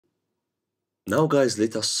Now, guys,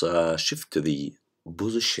 let us shift to the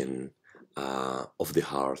position of the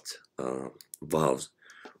heart valves.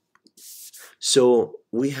 So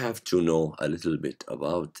we have to know a little bit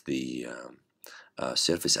about the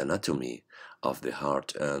surface anatomy of the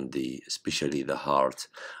heart and especially the heart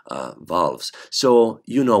valves. So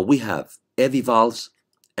we have AV valves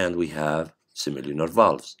and we have semilunar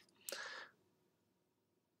valves.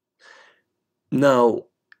 Now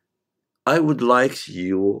I would like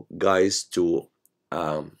you guys to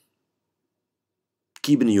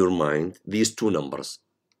keep in your mind these two numbers,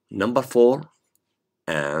 number 4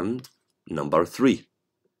 and number 3,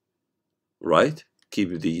 right?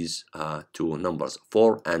 Keep these two numbers,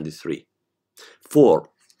 4 and 3. 4,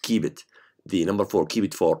 keep it, the number 4, keep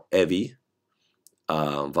it for AV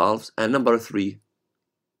valves, and number 3,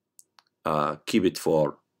 keep it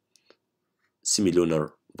for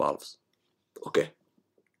semilunar valves. Okay,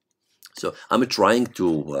 so I'm trying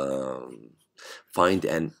to find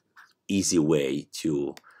an easy way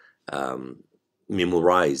to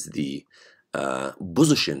memorize the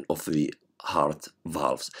position of the heart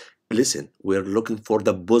valves. Listen, we're looking for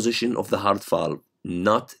the position of the heart valve,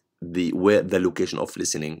 not the location of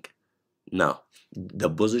listening. Now, the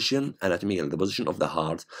position, anatomical, the position of the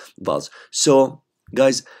heart valves. So,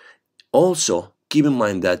 guys, also keep in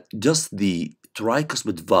mind that just the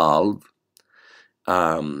tricuspid valve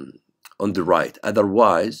on the right.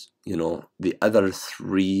 Otherwise, the other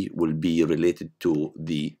 3 will be related to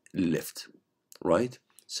the left, right?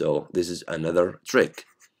 So this is another trick.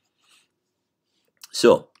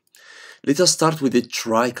 So let us start with the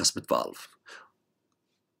tricuspid valve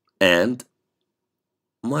and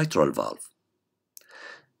mitral valve.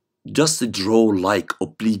 Just draw like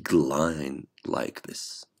oblique line like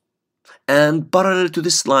this, and parallel to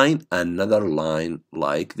this line another line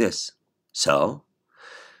like this. So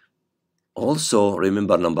also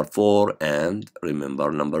remember number 4 and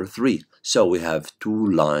remember number 3. So we have 2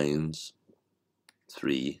 lines,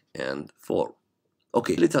 3 and 4.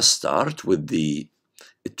 Okay, let us start with the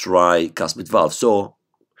tricuspid valve. So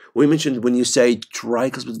we mentioned when you say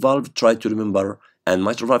tricuspid valve, try to remember, and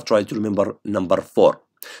mitral valve, try to remember number 4.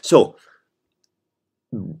 So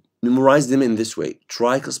memorize them in this way: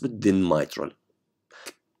 tricuspid, then mitral,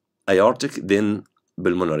 aortic, then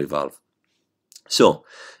pulmonary valve. So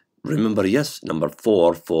remember, yes, number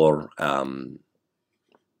 4 for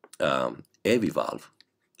AV valve.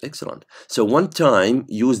 Excellent. So one time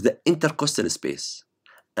use the intercostal space,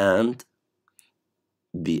 and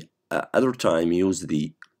the other time use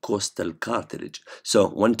the costal cartilage. So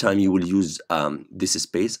one time you will use this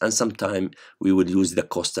space, and sometime we will use the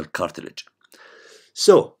costal cartilage.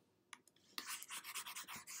 So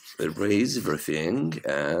erase everything,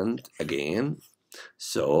 and again,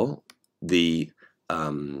 so the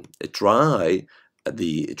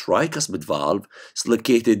tricuspid valve is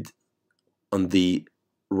located on the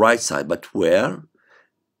right side, but where?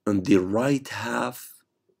 On the right half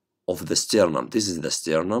of the sternum. This is the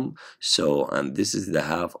sternum, so, and this is the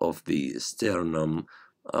half of the sternum,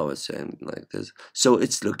 I was saying like this. So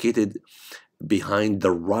it's located behind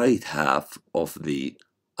the right half of the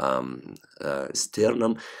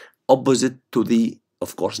sternum, opposite to the,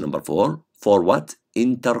 of course, number 4, for what?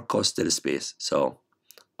 Intercostal space. So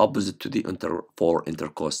opposite to the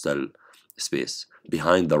intercostal space,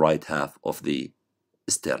 behind the right half of the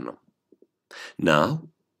sternum. Now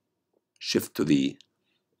shift to the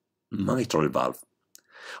mitral valve.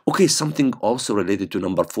 Okay, something also related to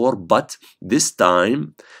number 4, but this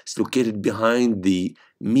time it's located behind the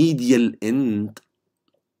medial end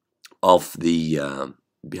of the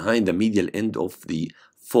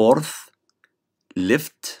fourth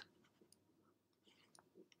left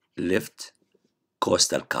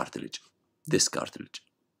costal cartilage, this cartilage,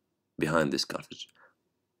 behind this cartilage.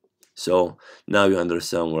 So now you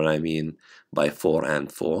understand what I mean by 4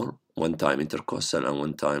 and 4, one time intercostal and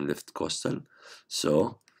one time left costal.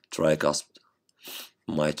 So tricuspid,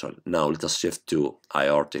 mitral. Now let us shift to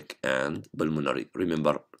aortic and pulmonary.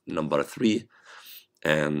 Remember number 3,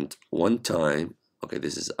 and one time, okay,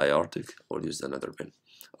 this is aortic. I'll use another pen.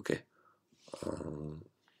 Okay,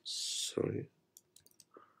 sorry.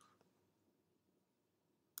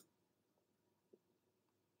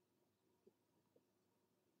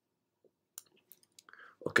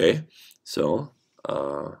 Okay, so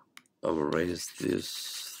I will erase these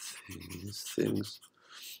things.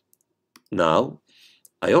 Now,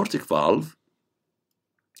 aortic valve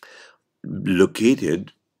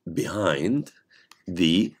located behind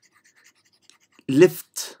the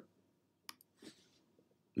left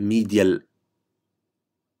medial,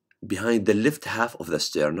 behind the left half of the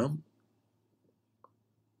sternum,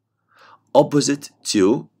 opposite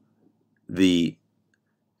to the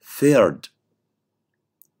third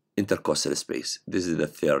intercostal space. This is the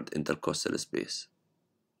third intercostal space,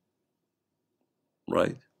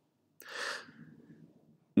 right?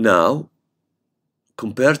 Now,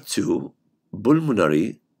 compared to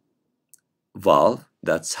pulmonary valve,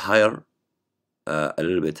 that's higher, a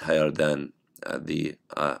little bit higher than the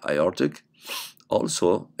aortic.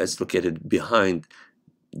 Also, it's located behind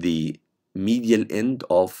the medial end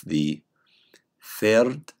of the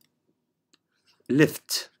third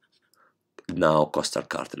left now costal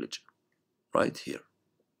cartilage, right here.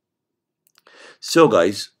 So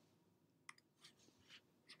guys,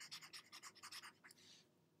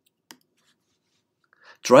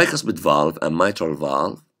 tricuspid valve and mitral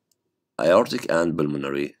valve, aortic and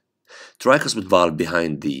pulmonary. Tricuspid valve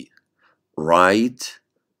behind the right,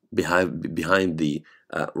 behind the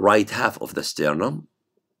right half of the sternum,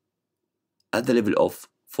 at the level of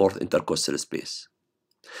fourth intercostal space.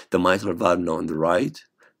 The mitral valve now on the right,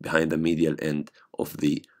 behind the medial end of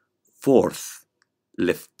the fourth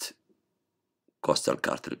left costal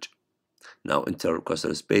cartilage. Now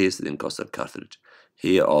intercostal space, then costal cartilage.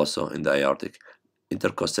 Here also in the aortic,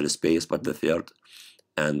 intercostal space, but the third,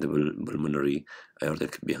 and the pulmonary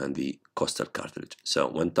aortic behind the costal cartilage. So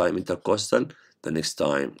one time intercostal, the next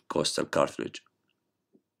time costal cartilage.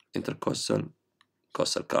 Intercostal,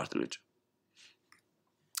 costal cartilage.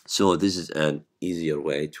 So this is an easier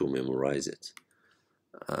way to memorize it,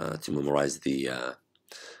 to memorize the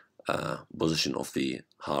position of the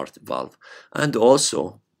heart valve. And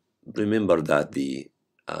also remember that the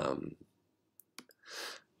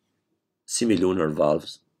semilunar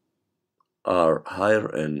valves are higher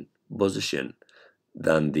in position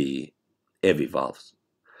than the AV valves.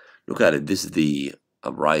 Look at it. This is the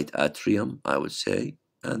right atrium, I would say,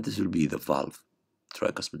 and this will be the valve,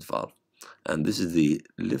 tricuspid valve. And this is the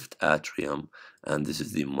left atrium, and this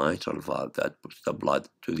is the mitral valve that puts the blood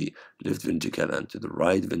to the left ventricle and to the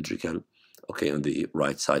right ventricle. Okay, on the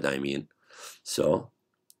right side, I mean. So,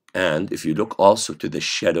 and if you look also to the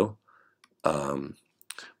shadow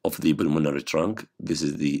of the pulmonary trunk, this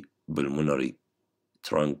is the pulmonary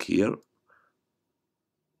trunk here.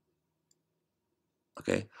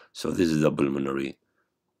 Okay, so this is the pulmonary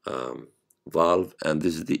valve, and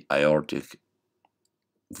this is the aortic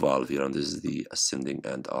valve here, and this is the ascending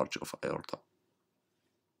end arch of aorta.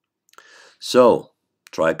 So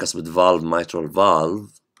tricuspid valve, mitral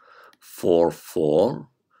valve, 4-4,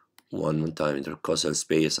 one time intercostal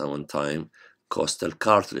space and one time costal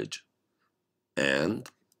cartilage, and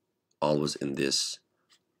always in this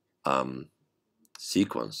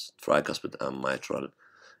sequence: tricuspid and mitral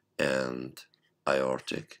and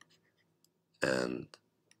aortic and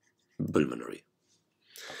pulmonary.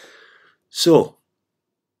 So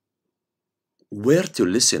where to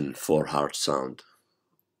listen for heart sound?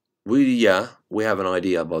 We have an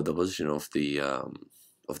idea about the position of the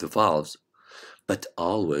valves, but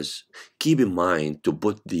always keep in mind to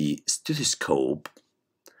put the stethoscope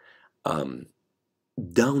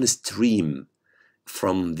downstream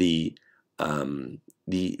from the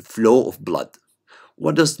flow of blood.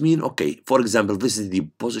 What does it mean? Okay, for example, this is the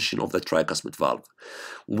position of the tricuspid valve.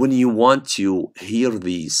 When you want to hear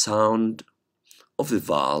the sound of the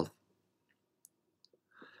valve,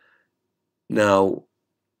 now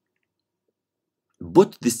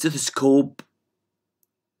put the stethoscope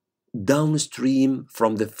downstream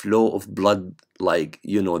from the flow of blood, like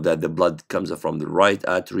you know that the blood comes from the right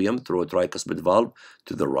atrium through a tricuspid valve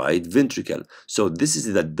to the right ventricle. So this is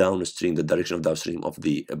the downstream, the direction of downstream of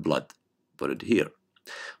the blood. Put it here.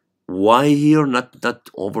 Why here, not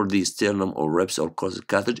over the sternum or ribs or costal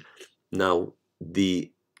cartilage? Now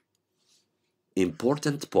the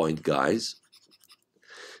important point, guys,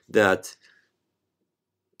 that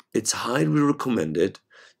it's highly recommended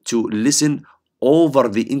to listen over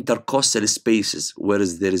the intercostal spaces,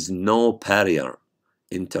 whereas there is no barrier.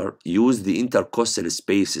 Use the intercostal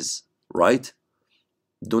spaces, right?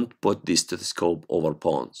 Don't put the stethoscope over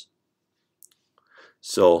pons.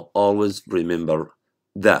 So always remember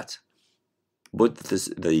that. Put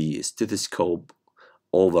the stethoscope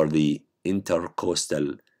over the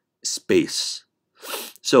intercostal space.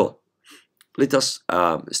 So let us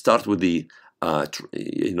start with the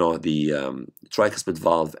tricuspid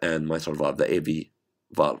valve and mitral valve, the AV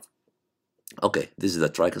valve. Okay, this is the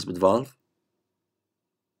tricuspid valve,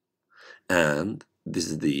 and this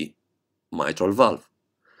is the mitral valve.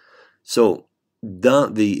 So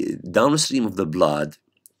the downstream of the blood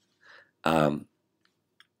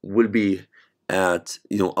will be at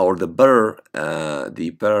or the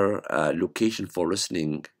better location for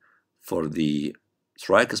listening for the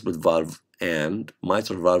tricuspid valve and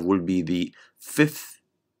mitral valve will be the fifth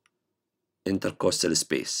intercostal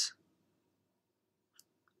space.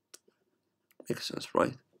 Makes sense,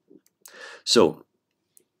 right? So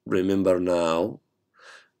remember now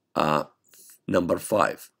number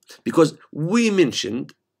 5, because we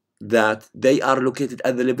mentioned that they are located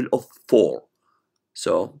at the level of 4.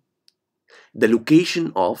 So the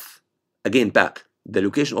location of, again back, the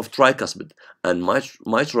location of tricuspid and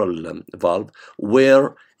mitral valve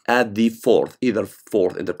were at the 4th, either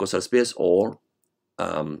 4th intercostal space or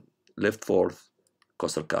left 4th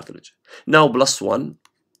costal cartilage. Now +1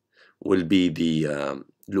 will be the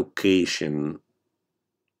location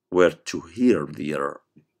where to hear their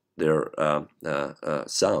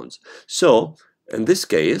sounds. So in this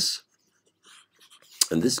case,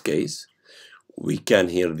 we can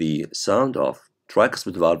hear the sound of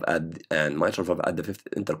tricuspid valve and mitral valve at the 5th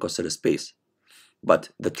intercostal space, but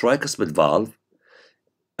the tricuspid valve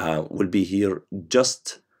will be here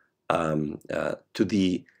just to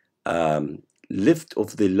the left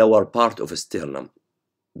of the lower part of a sternum.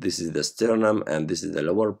 This is the sternum and this is the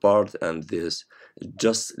lower part, and this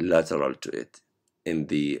just lateral to it in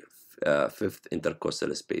the 5th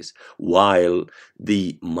intercostal space, while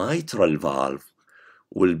the mitral valve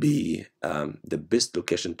will be the best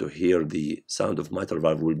location to hear the sound of mitral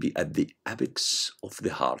valve will be at the apex of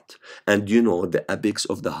the heart. And you know the apex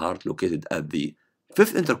of the heart located at the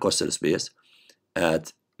 5th intercostal space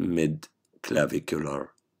at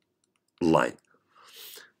mid-clavicular line.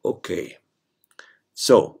 Okay,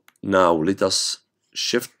 so now let us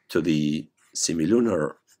shift to the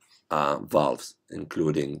semilunar valves,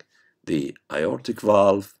 including the aortic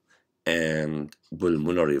valve and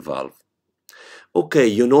pulmonary valve. Okay,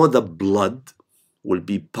 you know the blood will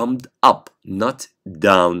be pumped up, not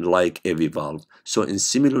down like AV valve. So in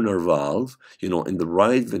semilunar valve, you know, in the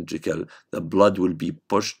right ventricle, the blood will be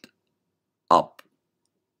pushed up,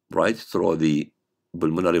 right, through the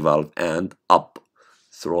pulmonary valve and up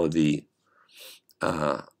through the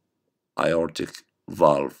aortic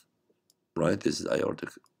valve, right? This is aortic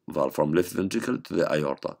valve from left ventricle to the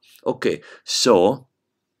aorta. Okay, so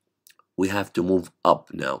we have to move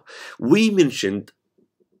up now. We mentioned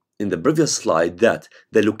in the previous slide that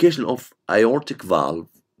the location of aortic valve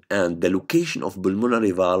and the location of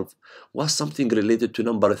pulmonary valve was something related to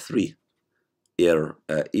number 3, either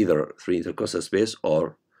 3 intercostal space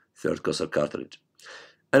or 3rd costal cartilage.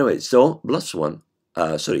 Anyway, so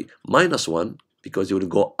 -1, because you will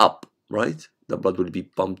go up, right? The blood will be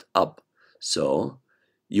pumped up. So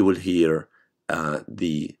you will hear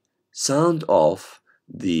the sound of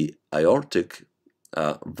the aortic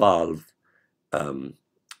valve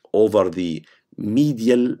over the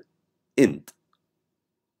medial end.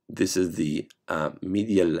 This is the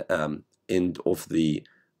medial end of the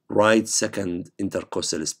right 2nd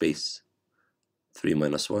intercostal space. 3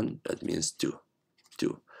 minus 1, that means 2.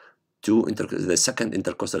 The 2nd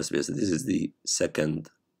intercostal space. This is the 2nd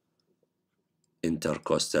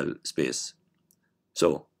intercostal space.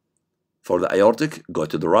 So for the aortic, go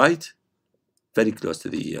to the right, very close to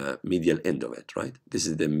the medial end of it, right? This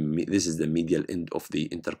is the medial end of the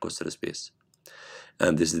intercostal space,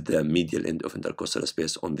 and this is the medial end of intercostal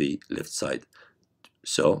space on the left side.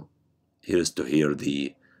 So here is to hear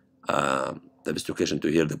the best location to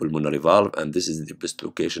hear the pulmonary valve, and this is the best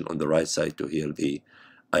location on the right side to hear the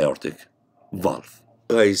aortic valve.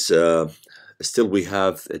 Guys, still we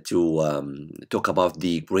have to talk about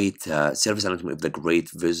the great surface anatomy of the great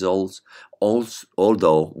vessels.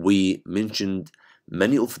 Although we mentioned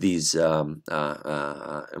many of these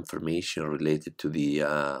information related to the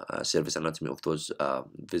surface anatomy of those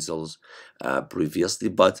vessels previously,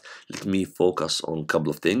 but let me focus on a couple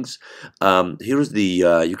of things. Here is the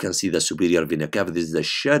you can see the superior vena cava. This is the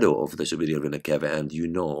shadow of the superior vena cava, and you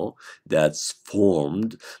know that's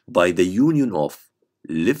formed by the union of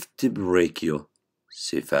left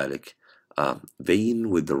brachiocephalic vein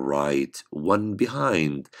with the right one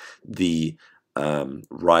behind the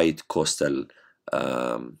right costal,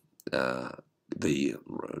 the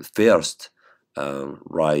first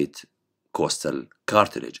right costal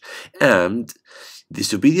cartilage. And the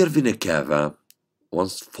superior vena cava,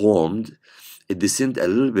 once formed, it descends a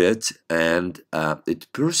little bit and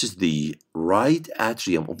it pierces the right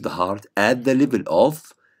atrium of the heart at the level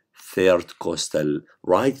of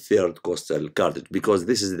right third costal cartilage, because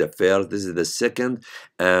this is the first, this is the second,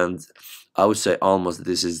 and I would say almost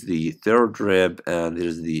this is the 3rd rib, and there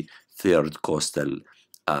is the 3rd costal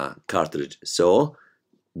cartilage. So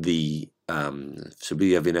the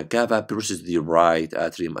superior vena cava pierces the right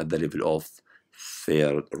atrium at the level of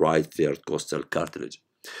right third costal cartilage.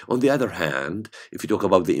 On the other hand, if you talk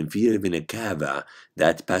about the inferior vena cava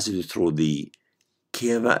that passes through the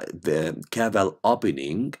caval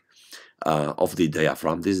opening, of the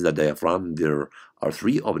diaphragm. This is the diaphragm. There are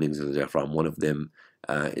three openings in the diaphragm. One of them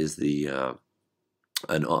is the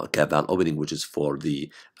caval opening, which is for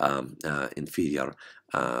the inferior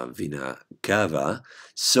vena cava.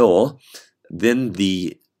 So then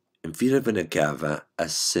the inferior vena cava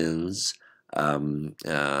ascends,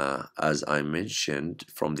 as I mentioned,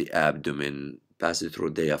 from the abdomen, passes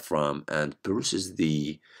through diaphragm, and pierces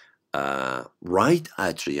the right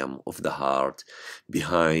atrium of the heart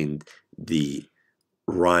behind the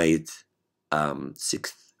right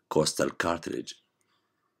sixth costal cartilage.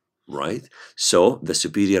 Right, so the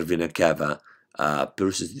superior vena cava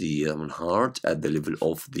pierces the heart at the level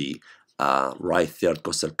of the right third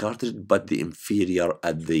costal cartilage, but the inferior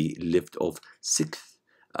at the left of sixth,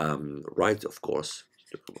 right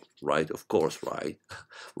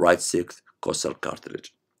sixth costal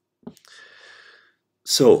cartilage.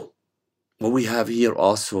 So what we have here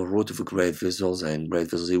also root of great vessels and great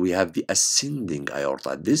vessels. We have the ascending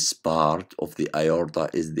aorta. This part of the aorta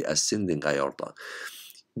is the ascending aorta.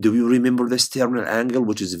 Do you remember the sternal angle,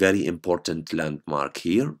 which is a very important landmark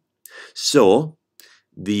here? So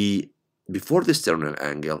before the sternal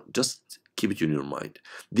angle, just keep it in your mind.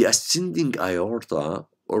 The ascending aorta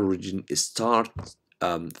starts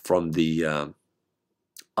from the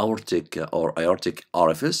aortic or aortic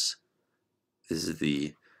orifice. This is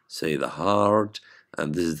the heart,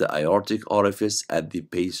 and this is the aortic orifice at the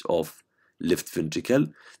base of left ventricle.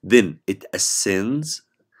 Then it ascends,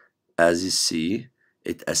 as you see.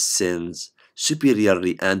 It ascends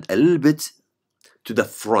superiorly and a little bit to the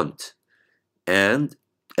front and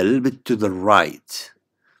a little bit to the right,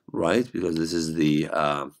 because this is the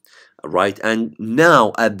right. And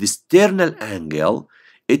now at the sternal angle,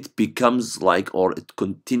 it becomes like, or it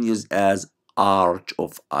continues as arch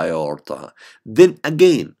of aorta. Then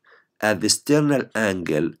again, at the sternal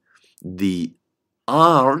angle, the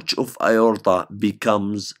arch of aorta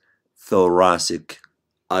becomes thoracic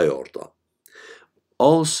aorta.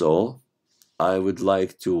 Also, I would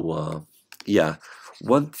like to,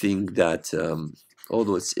 one thing that,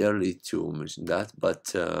 although it's early to mention that,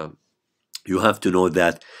 but you have to know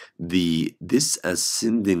that this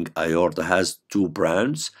ascending aorta has two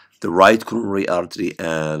branches, the right coronary artery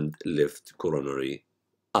and left coronary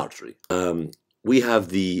artery. We have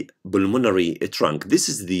the pulmonary trunk. This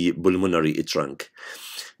is the pulmonary trunk.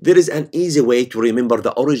 There is an easy way to remember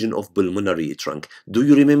the origin of pulmonary trunk. Do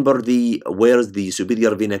you remember where the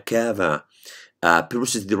superior vena cava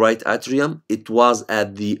pierces the right atrium? It was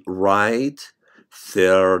at the right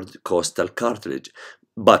third costal cartilage.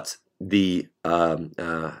 But the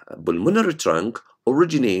pulmonary trunk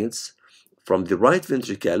originates from the right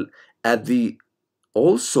ventricle at the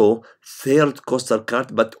also third costal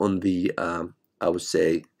cartilage, but on the I would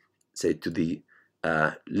say to the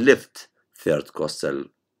left third costal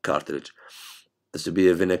cartilage. The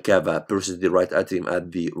superior vena cava pierces the right atrium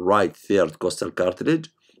at the right third costal cartilage,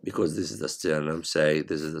 because this is the sternum. This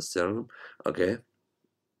is the sternum, okay?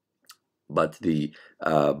 But the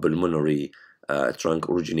pulmonary trunk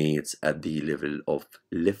originates at the level of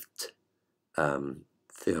left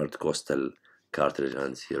third costal cartilage,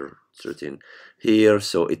 and here it's written here.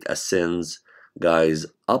 So it ascends, guys,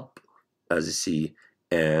 up, as you see,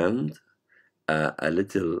 and a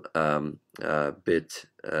little bit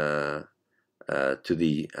to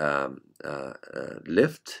the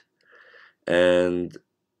left, and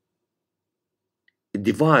it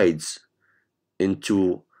divides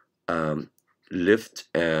into left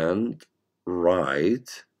and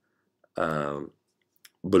right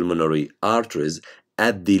pulmonary arteries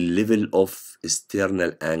at the level of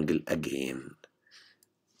sternal angle again.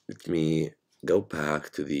 Let me go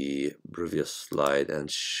back to the previous slide and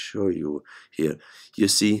show you here. You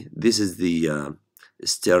see, this is the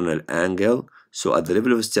sternal angle. So at the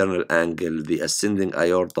level of sternal angle, the ascending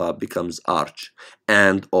aorta becomes arch,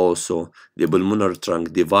 and also the pulmonary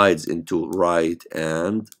trunk divides into right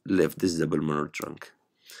and left. This is the pulmonary trunk.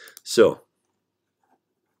 So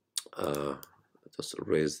just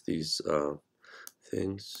erase these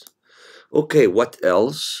things. Okay, what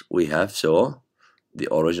else we have? So the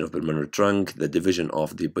origin of pulmonary trunk, the division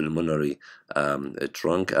of the pulmonary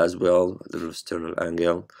trunk as well, the sternal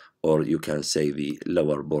angle, or you can say the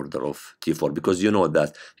lower border of T4, because you know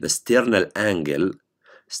that the sternal angle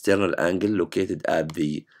located at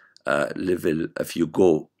the level, if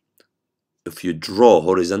you draw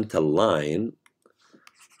horizontal line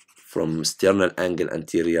from sternal angle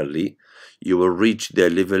anteriorly, you will reach the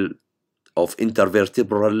level of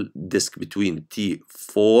intervertebral disc between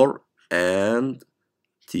T4 and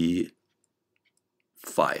T5,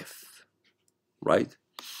 right?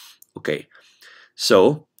 Okay,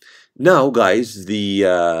 so now, guys, the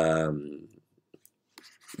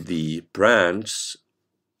the branch,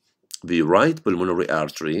 the right pulmonary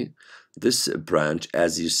artery, this branch,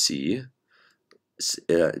 as you see,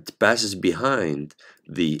 it passes behind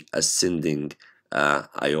the ascending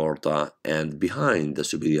aorta and behind the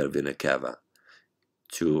superior vena cava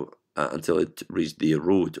until it reached the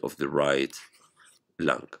root of the right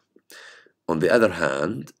lung. On the other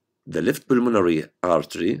hand, the left pulmonary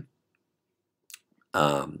artery,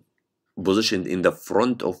 positioned in the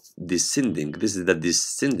front of descending, this is the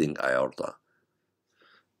descending aorta,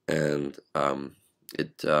 and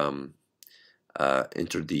it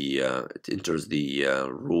enters the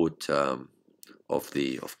root of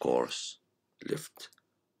the, of course, left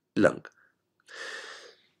lung.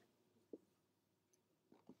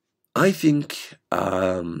 I think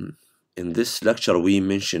in this lecture we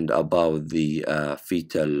mentioned about the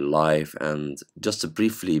fetal life, and just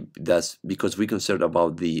briefly, that's because we concerned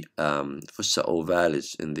about the fossa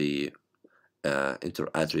ovalis in the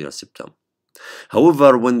interatrial septum.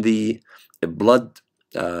 However, when the blood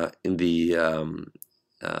in the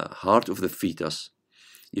heart of the fetus,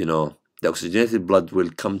 the oxygenated blood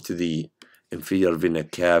will come to the inferior vena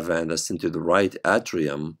cava and ascend to the right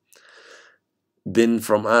atrium. Then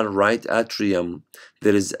from our right atrium,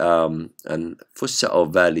 there is an fossa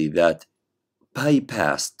ovale that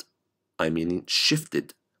bypassed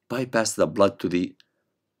the blood to the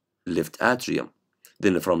left atrium.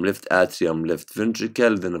 Then from left atrium, left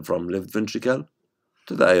ventricle, then from left ventricle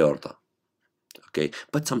to the aorta. Okay,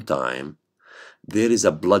 but sometime there is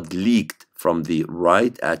a blood leaked from the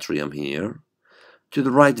right atrium here to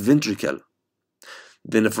the right ventricle.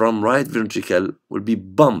 Then from right ventricle will be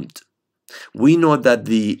bumped. We know that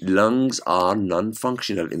the lungs are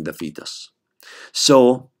non-functional in the fetus.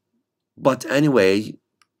 So, but anyway,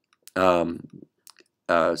 some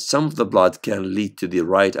of the blood can lead to the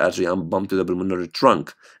right atrium and bump to the pulmonary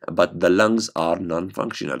trunk, but the lungs are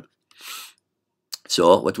non-functional.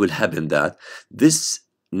 So what will happen that this,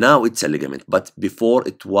 now it's a ligament, but before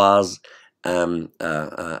it was an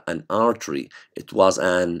artery, it was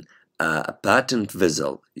a patent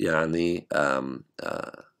vessel, يعني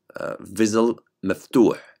vessel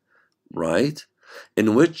مفتوح, right?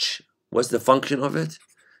 In which, what's the function of it?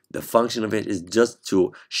 The function of it is just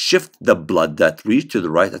to shift the blood that reached to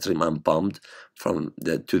the right atrium and pumped to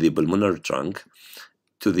the pulmonary trunk,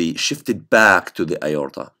 shifted back to the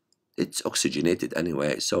aorta. It's oxygenated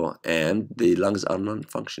anyway, so, and the lungs are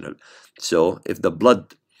non-functional. So if the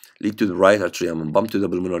blood lead to the right atrium and bump to the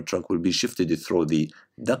pulmonary trunk, will be shifted through the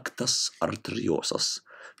ductus arteriosus.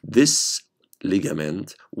 This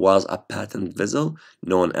ligament was a patent vessel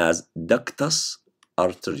known as ductus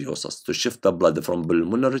arteriosus to shift the blood from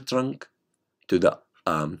pulmonary trunk to the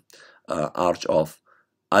arch of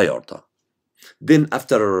aorta. Then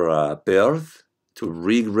after birth, to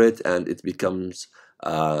regrowth, and it becomes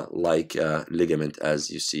like a ligament,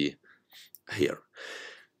 as you see here.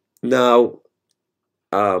 Now,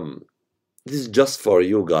 this is just for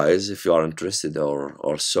you guys if you are interested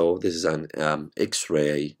or so. This is an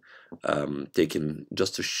X-ray taken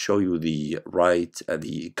just to show you the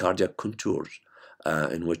cardiac contours,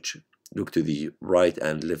 in which look to the right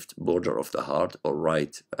and left border of the heart, or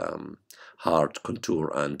right heart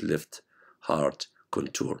contour and left heart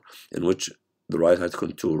contour, in which the right heart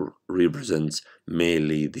contour represents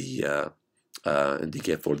mainly the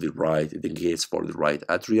indicates for the right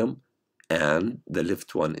atrium, and the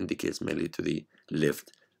left one indicates mainly to the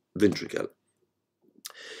left ventricle.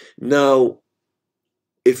 Now,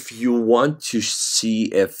 if you want to see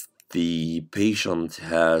if the patient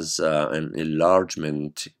has an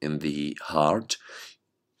enlargement in the heart,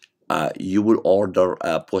 you will order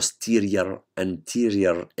a posterior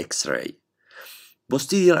anterior X-ray.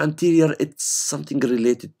 Posterior anterior, it's something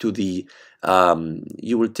related to the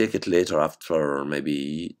you will take it later after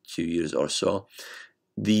maybe 2 years or so,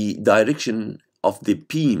 the direction of the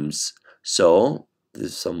beams. So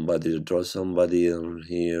there's somebody, draw somebody on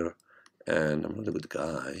here, and I'm not a good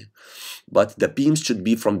guy, but the beams should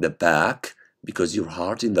be from the back, because your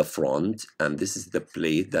heart in the front, and this is the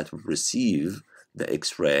plate that will receive the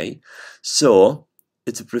X-ray. So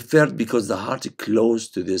it's preferred because the heart is close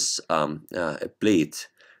to this plate,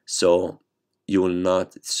 so you will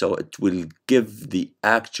not, so it will give the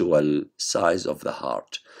actual size of the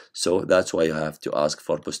heart. So that's why you have to ask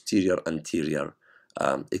for posterior anterior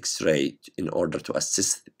X-ray in order to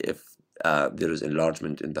assess if there is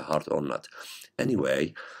enlargement in the heart or not.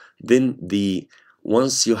 Anyway, then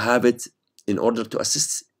once you have it, in order to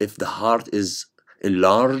assess if the heart is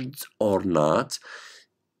enlarged or not,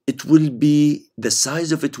 it will be, the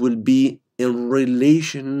size of it will be in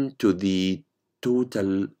relation to the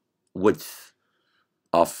total width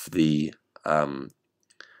of the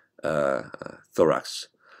thorax.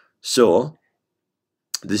 So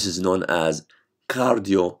this is known as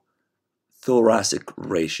cardiothoracic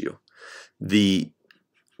ratio. The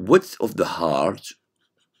width of the heart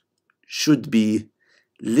should be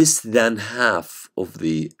less than half of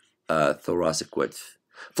the thoracic width.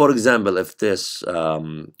 For example, if this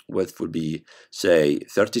width would be, say,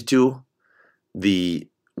 32, the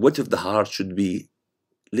width of the heart should be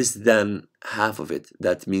less than half of it.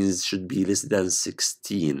 That means should be less than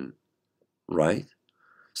 16, right?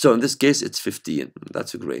 So in this case, it's 15.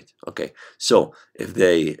 That's great. Okay, so if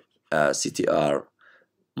they CTR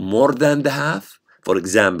more than the half, for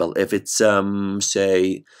example, if it's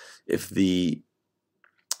say, if the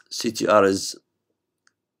CTR is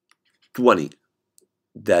 20,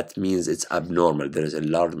 that means it's abnormal. There is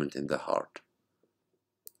enlargement in the heart,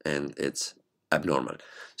 and it's abnormal.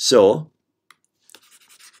 So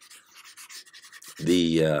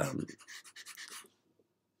the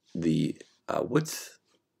width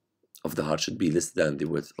of the heart should be less than the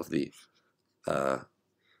width of the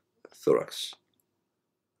thorax.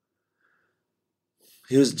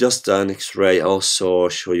 Here's just an X-ray. Also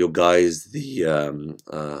show you guys the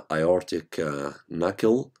aortic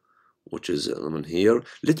knuckle, which is element here.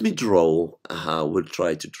 Let me draw. We'll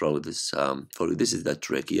try to draw this for you. This is the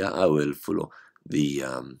trachea. I will follow the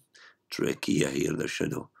trachea here, the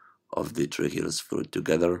shadow of the trachea. Let's put it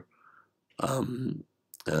together. And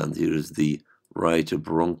here is the right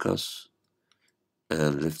bronchus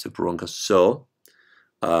and left bronchus. So,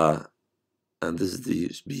 and this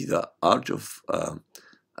is the arch of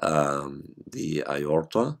the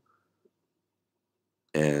aorta,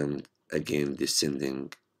 and again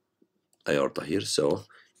descending aorta here. So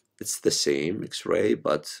it's the same X-ray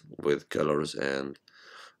but with colors and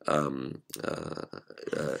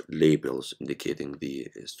labels indicating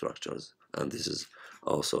the structures, and this is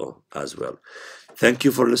also as well. Thank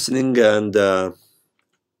you for listening, and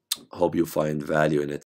hope you find value in it.